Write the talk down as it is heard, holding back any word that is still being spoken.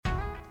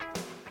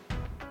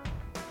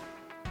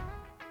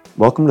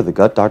Welcome to the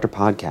Gut Doctor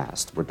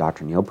Podcast, where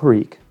Dr. Neil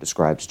Parikh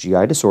describes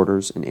GI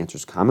disorders and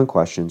answers common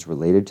questions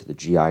related to the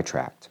GI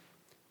tract.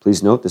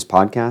 Please note this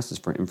podcast is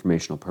for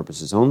informational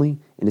purposes only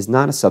and is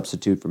not a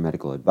substitute for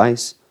medical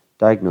advice,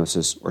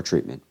 diagnosis, or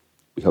treatment.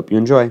 We hope you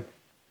enjoy.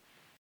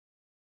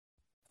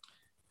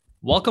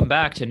 Welcome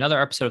back to another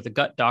episode of the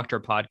Gut Doctor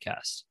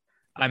Podcast.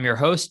 I'm your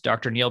host,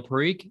 Dr. Neil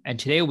Parikh, and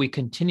today we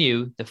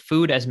continue the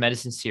Food as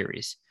Medicine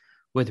series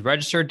with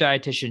registered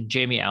dietitian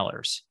Jamie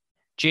Allers.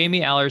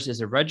 Jamie Allers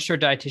is a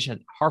registered dietitian at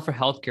Hartford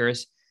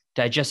Healthcare's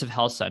Digestive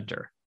Health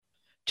Center.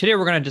 Today,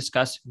 we're going to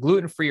discuss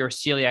gluten-free or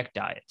celiac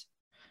diet.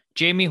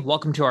 Jamie,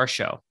 welcome to our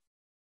show.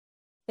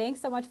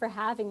 Thanks so much for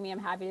having me. I'm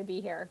happy to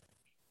be here.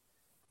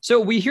 So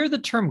we hear the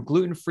term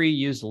gluten-free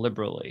used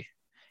liberally.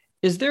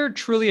 Is there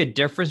truly a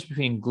difference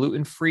between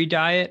gluten-free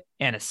diet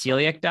and a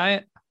celiac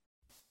diet?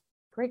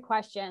 Great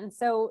question.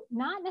 So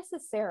not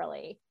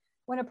necessarily.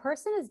 When a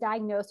person is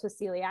diagnosed with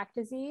celiac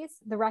disease,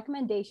 the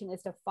recommendation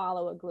is to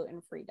follow a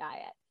gluten-free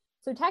diet.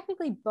 So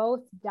technically, both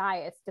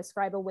diets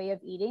describe a way of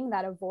eating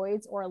that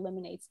avoids or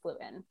eliminates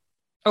gluten.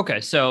 Okay,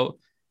 so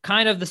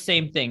kind of the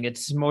same thing.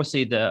 It's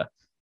mostly the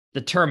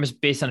term is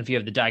based on if you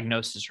have the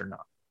diagnosis or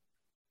not.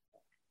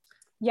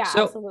 Yeah,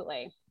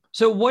 absolutely.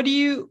 So what do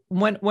you,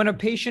 when a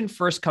patient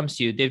first comes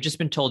to you, they've just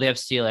been told they have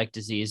celiac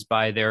disease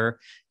by their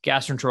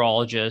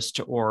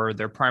gastroenterologist or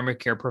their primary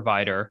care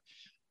provider,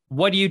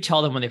 what do you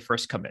tell them when they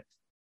first come in?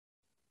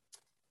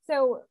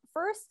 So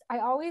first, I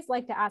always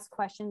like to ask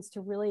questions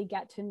to really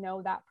get to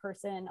know that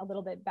person a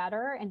little bit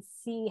better and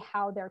see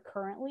how they're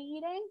currently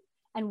eating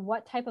and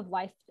what type of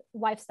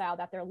lifestyle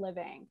that they're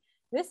living.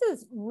 This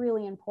is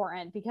really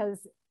important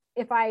because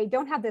if I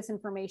don't have this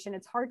information,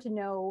 it's hard to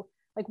know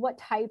like what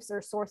types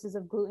or sources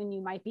of gluten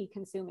you might be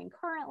consuming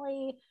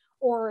currently,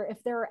 or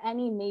if there are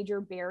any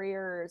major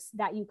barriers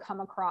that you come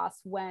across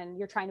when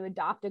you're trying to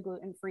adopt a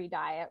gluten-free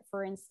diet.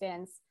 For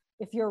instance,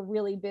 if you're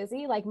really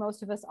busy, like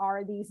most of us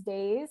are these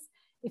days,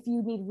 if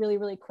you need really,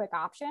 really quick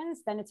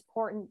options, then it's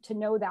important to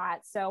know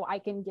that so I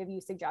can give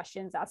you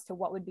suggestions as to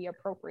what would be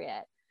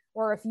appropriate.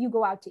 Or if you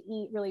go out to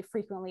eat really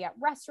frequently at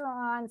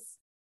restaurants,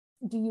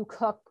 do you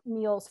cook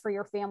meals for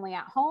your family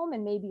at home?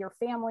 And maybe your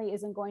family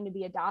isn't going to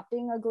be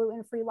adopting a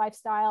gluten-free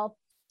lifestyle.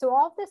 So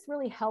all of this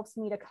really helps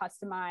me to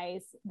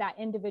customize that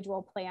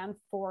individual plan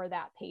for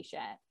that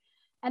patient.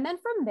 And then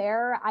from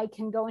there, I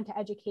can go into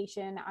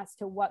education as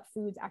to what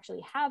foods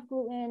actually have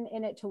gluten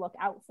in it to look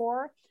out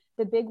for.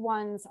 The big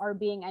ones are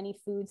being any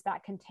foods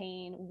that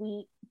contain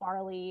wheat,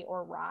 barley,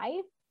 or rye.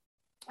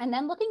 And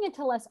then looking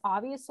into less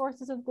obvious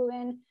sources of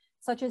gluten,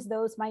 such as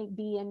those might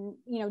be in,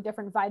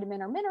 different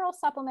vitamin or mineral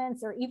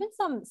supplements, or even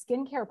some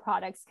skincare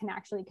products can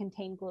actually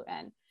contain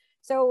gluten.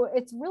 So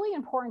it's really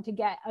important to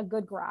get a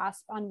good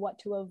grasp on what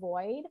to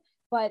avoid,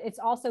 but it's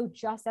also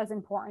just as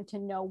important to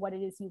know what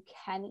it is you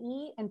can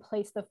eat and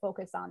place the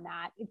focus on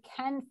that. It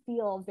can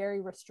feel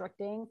very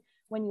restricting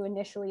when you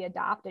initially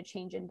adopt a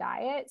change in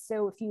diet.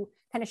 So if you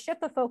kind of shift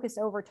the focus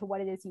over to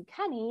what it is you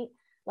can eat,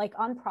 like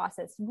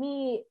unprocessed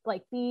meat,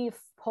 like beef,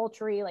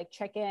 poultry, like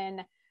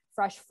chicken,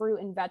 fresh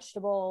fruit and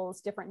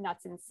vegetables, different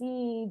nuts and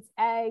seeds,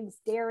 eggs,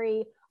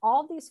 dairy,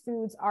 all of these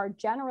foods are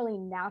generally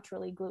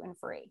naturally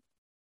gluten-free.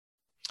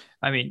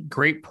 I mean,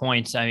 great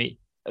points. I mean,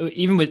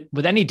 even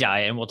with any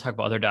diet, and we'll talk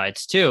about other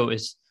diets too,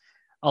 is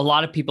a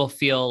lot of people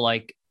feel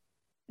like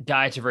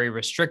diets are very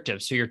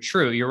restrictive. So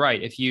you're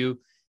right. If you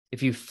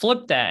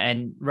flip that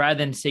and rather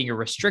than saying you're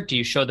restricted,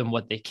 you show them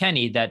what they can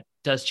eat, that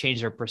does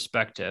change their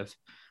perspective.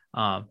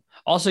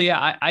 Also,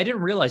 yeah, I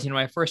didn't realize, when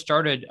I first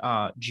started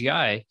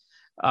GI,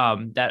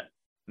 that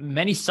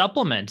many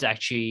supplements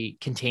actually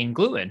contain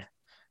gluten.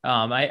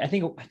 I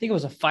think it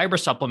was a fiber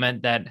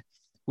supplement that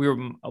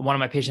one of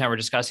my patients and I were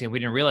discussing, and we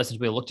didn't realize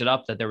until we looked it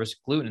up that there was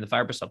gluten in the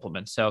fiber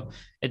supplements. So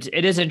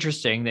it is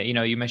interesting that,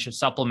 you mentioned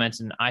supplements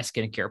and eye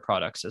skincare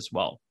products as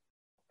well.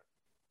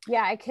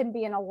 Yeah, it can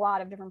be in a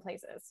lot of different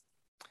places.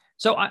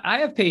 So I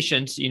have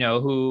patients,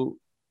 who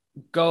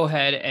go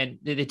ahead and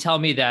they tell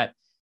me that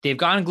they've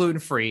gone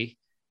gluten-free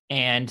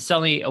and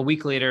suddenly a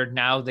week later,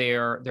 now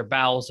their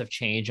bowels have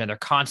changed and they're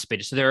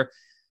constipated. So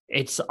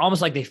it's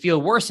almost like they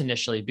feel worse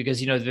initially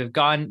because, they have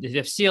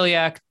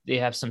celiac, they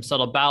have some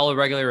subtle bowel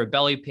irregular or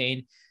belly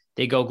pain,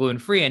 they go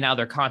gluten-free and now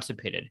they're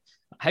constipated.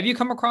 Have you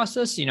come across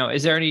this?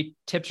 Is there any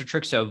tips or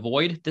tricks to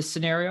avoid this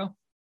scenario?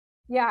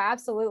 Yeah,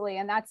 absolutely.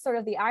 And that's sort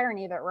of the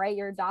irony of it, right?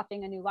 You're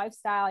adopting a new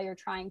lifestyle, you're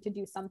trying to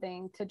do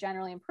something to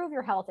generally improve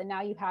your health, and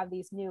now you have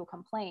these new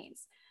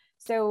complaints.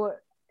 So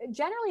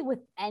generally with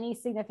any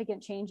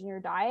significant change in your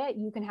diet,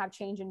 you can have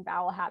change in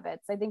bowel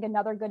habits. I think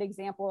another good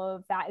example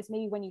of that is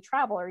maybe when you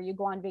travel or you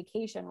go on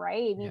vacation,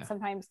 right? I mean,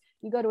 sometimes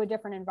you go to a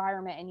different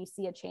environment and you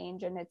see a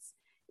change, and it's,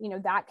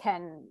 that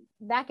can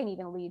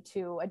even lead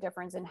to a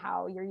difference in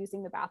how you're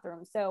using the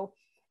bathroom. So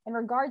in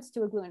regards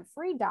to a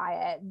gluten-free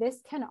diet,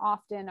 this can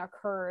often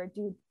occur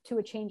due to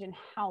a change in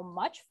how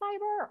much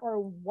fiber or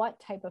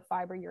what type of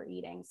fiber you're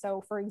eating.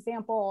 So for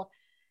example,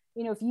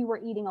 if you were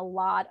eating a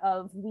lot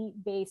of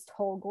wheat-based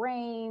whole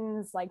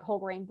grains, like whole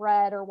grain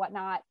bread or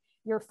whatnot,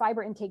 your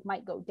fiber intake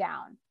might go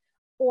down.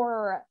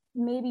 Or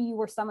maybe you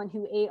were someone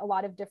who ate a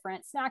lot of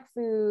different snack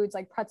foods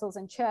like pretzels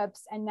and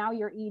chips, and now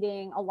you're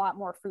eating a lot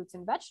more fruits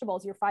and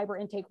vegetables, your fiber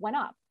intake went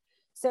up.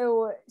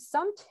 So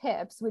some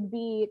tips would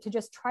be to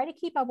just try to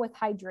keep up with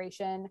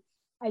hydration,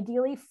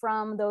 ideally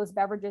from those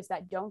beverages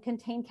that don't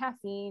contain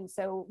caffeine.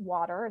 So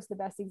water is the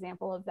best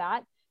example of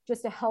that,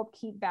 just to help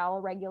keep bowel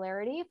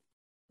regularity.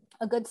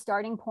 A good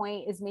starting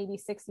point is maybe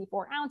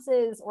 64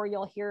 ounces, or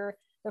you'll hear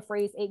the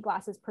phrase 8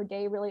 glasses per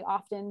day really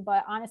often,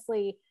 but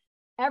honestly,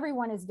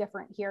 everyone is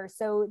different here.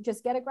 So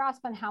just get a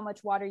grasp on how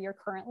much water you're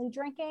currently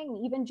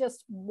drinking. Even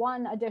just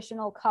one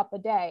additional cup a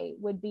day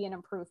would be an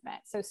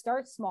improvement. So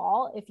start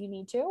small if you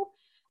need to,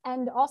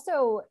 and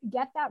also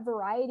get that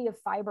variety of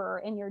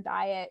fiber in your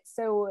diet.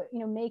 So,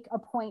 make a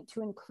point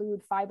to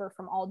include fiber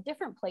from all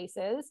different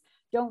places.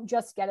 Don't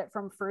just get it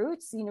from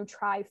fruits,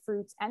 try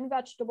fruits and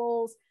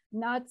vegetables,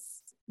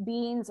 nuts,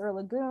 beans or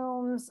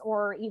legumes,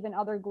 or even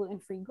other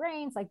gluten-free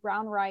grains like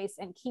brown rice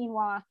and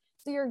quinoa.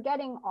 So you're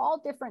getting all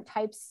different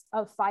types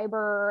of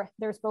fiber.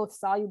 There's both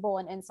soluble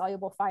and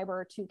insoluble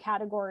fiber, 2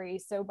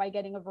 categories. So by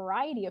getting a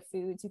variety of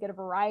foods, you get a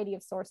variety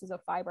of sources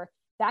of fiber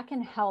that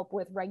can help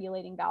with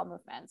regulating bowel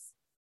movements.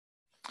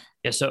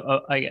 Yeah.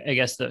 So I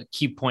guess the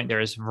key point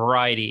there is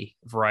variety.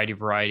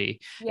 Yeah.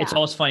 It's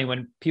always funny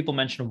when people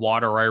mention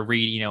water, or I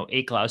read,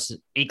 8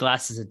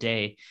 glasses a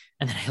day.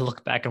 And then I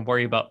look back and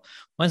worry about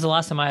when's the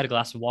last time I had a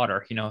glass of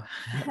water,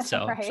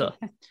 so, right. so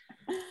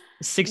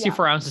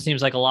 64 ounces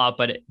seems like a lot,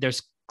 but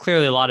there's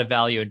clearly a lot of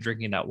value in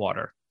drinking that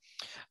water.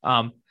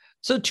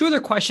 So 2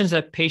 other questions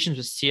that patients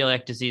with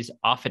celiac disease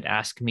often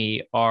ask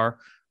me are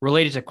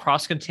related to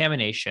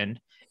cross-contamination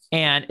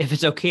and if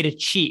it's okay to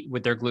cheat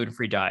with their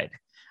gluten-free diet.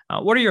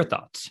 What are your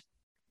thoughts?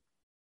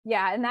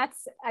 Yeah, and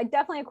that's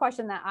definitely a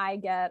question that I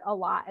get a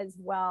lot as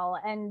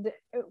well. And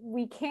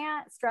we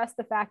can't stress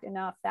the fact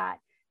enough that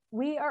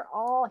we are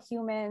all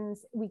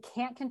humans. We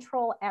can't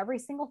control every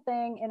single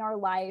thing in our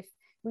life.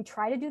 We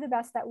try to do the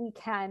best that we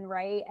can,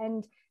 right?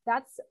 And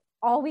that's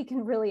all we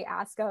can really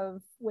ask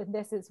of with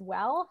this as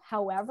well.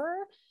 However,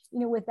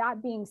 with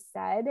that being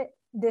said,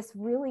 this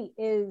really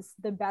is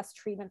the best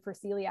treatment for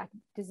celiac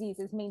disease,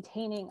 is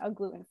maintaining a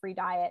gluten-free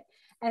diet.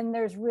 And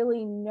there's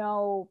really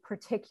no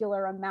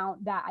particular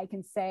amount that I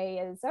can say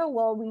is, oh,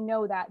 well, we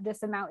know that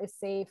this amount is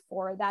safe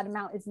or that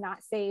amount is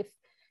not safe.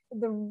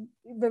 The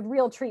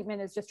real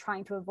treatment is just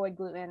trying to avoid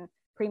gluten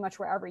pretty much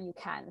wherever you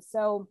can.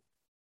 So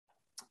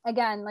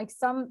again, like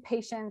some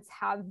patients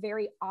have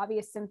very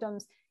obvious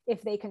symptoms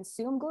if they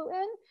consume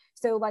gluten.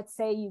 So let's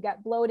say you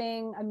get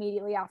bloating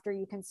immediately after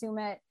you consume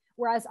it,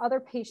 whereas other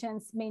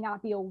patients may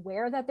not be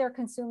aware that they're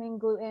consuming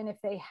gluten if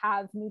they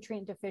have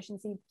nutrient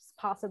deficiencies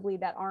possibly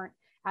that aren't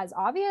as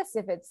obvious,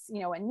 if it's,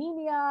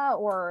 anemia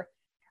or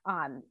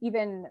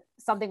even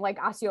something like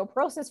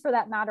osteoporosis for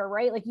that matter,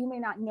 right? Like you may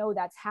not know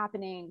that's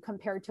happening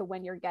compared to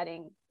when you're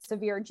getting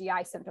severe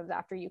GI symptoms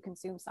after you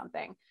consume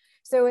something.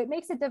 So it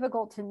makes it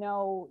difficult to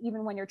know,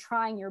 even when you're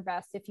trying your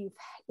best, if you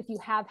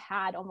have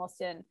had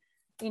almost an,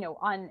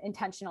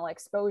 unintentional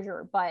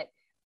exposure. But,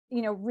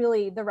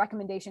 really the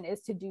recommendation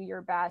is to do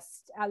your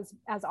best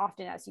as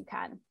often as you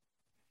can.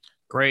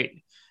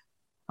 Great.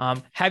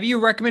 Have you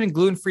recommended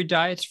gluten-free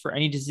diets for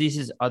any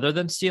diseases other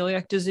than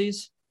celiac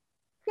disease?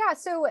 Yeah,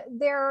 so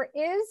there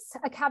is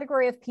a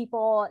category of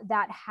people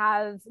that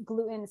have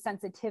gluten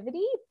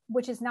sensitivity,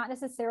 which is not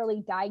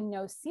necessarily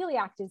diagnosed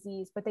celiac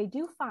disease, but they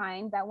do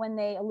find that when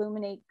they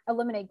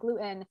eliminate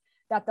gluten,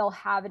 that they'll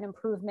have an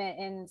improvement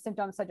in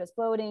symptoms such as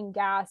bloating,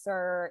 gas,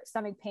 or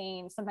stomach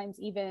pain, sometimes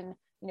even,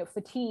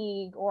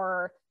 fatigue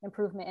or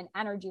improvement in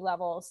energy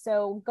levels.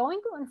 So going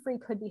gluten-free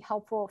could be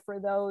helpful for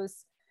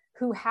those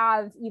who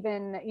have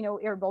even,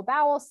 irritable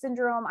bowel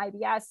syndrome,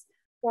 IBS,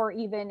 or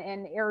even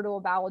an irritable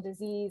bowel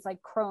disease like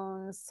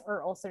Crohn's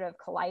or ulcerative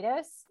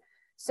colitis.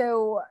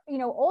 So,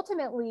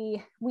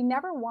 ultimately, we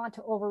never want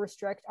to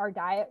over-restrict our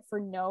diet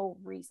for no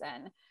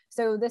reason.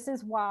 So this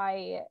is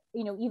why,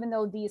 even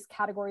though these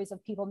categories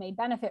of people may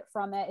benefit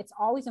from it, it's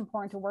always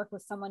important to work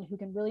with someone who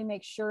can really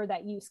make sure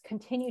that you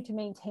continue to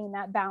maintain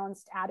that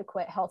balanced,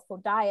 adequate, healthful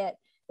diet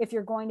if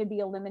you're going to be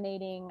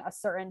eliminating a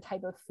certain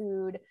type of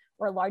food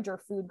or a larger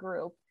food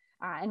group.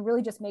 And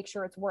really just make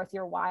sure it's worth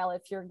your while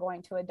if you're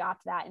going to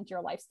adopt that into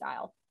your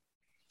lifestyle.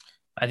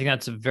 I think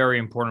that's a very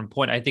important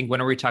point. I think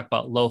whenever we talk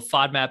about low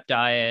FODMAP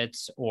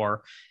diets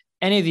or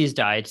any of these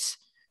diets,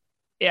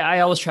 I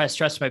always try to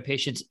stress to my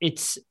patients,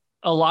 it's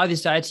a lot of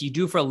these diets you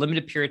do for a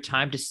limited period of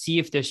time to see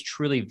if there's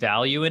truly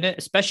value in it,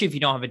 especially if you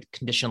don't have a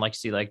condition like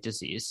celiac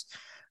disease,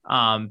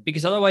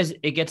 because otherwise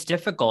it gets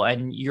difficult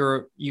and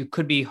you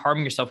could be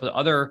harming yourself with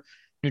other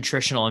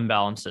nutritional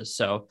imbalances.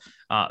 So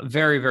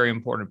very, very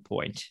important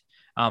point.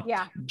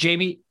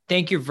 Jamie,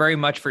 thank you very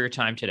much for your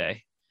time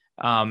today.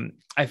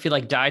 I feel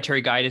like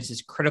dietary guidance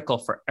is critical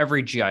for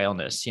every GI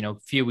illness,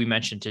 few we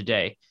mentioned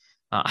today.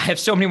 I have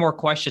so many more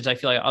questions. I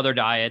feel like other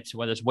diets,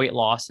 whether it's weight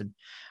loss and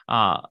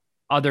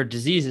other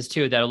diseases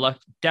too, that I'd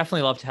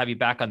definitely love to have you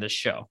back on this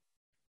show.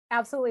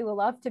 Absolutely. We'll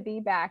love to be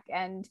back.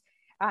 And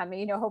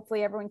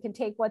Hopefully everyone can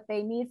take what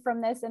they need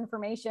from this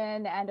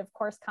information, and of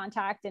course,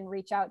 contact and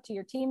reach out to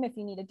your team if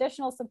you need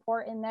additional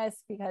support in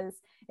this, because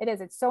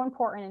it's so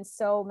important in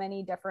so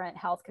many different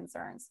health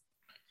concerns.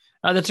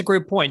 That's a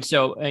great point.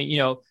 So,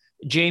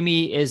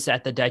 Jamie is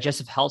at the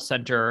Digestive Health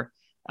Center,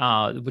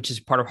 which is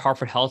part of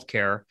Hartford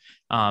Healthcare.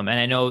 And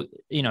I know,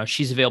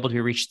 she's available to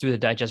be reached through the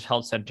Digestive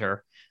Health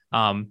Center.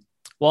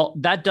 Well,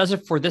 that does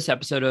it for this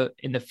episode of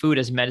in the Food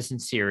as Medicine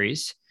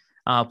series.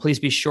 Please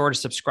be sure to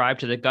subscribe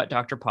to the Gut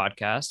Doctor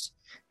podcast.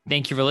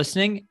 Thank you for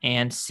listening,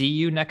 and see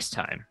you next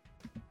time.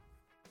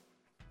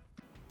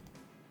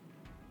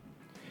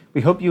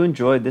 We hope you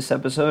enjoyed this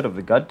episode of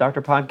the Gut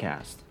Doctor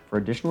podcast. For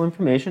additional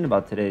information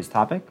about today's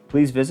topic,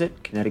 please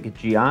visit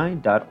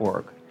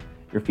connecticutgi.org.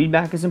 Your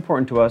feedback is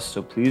important to us,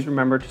 so please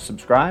remember to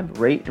subscribe,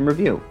 rate, and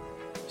review.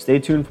 Stay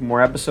tuned for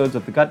more episodes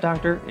of the Gut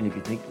Doctor, and if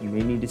you think you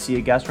may need to see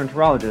a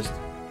gastroenterologist,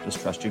 just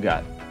trust your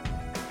gut.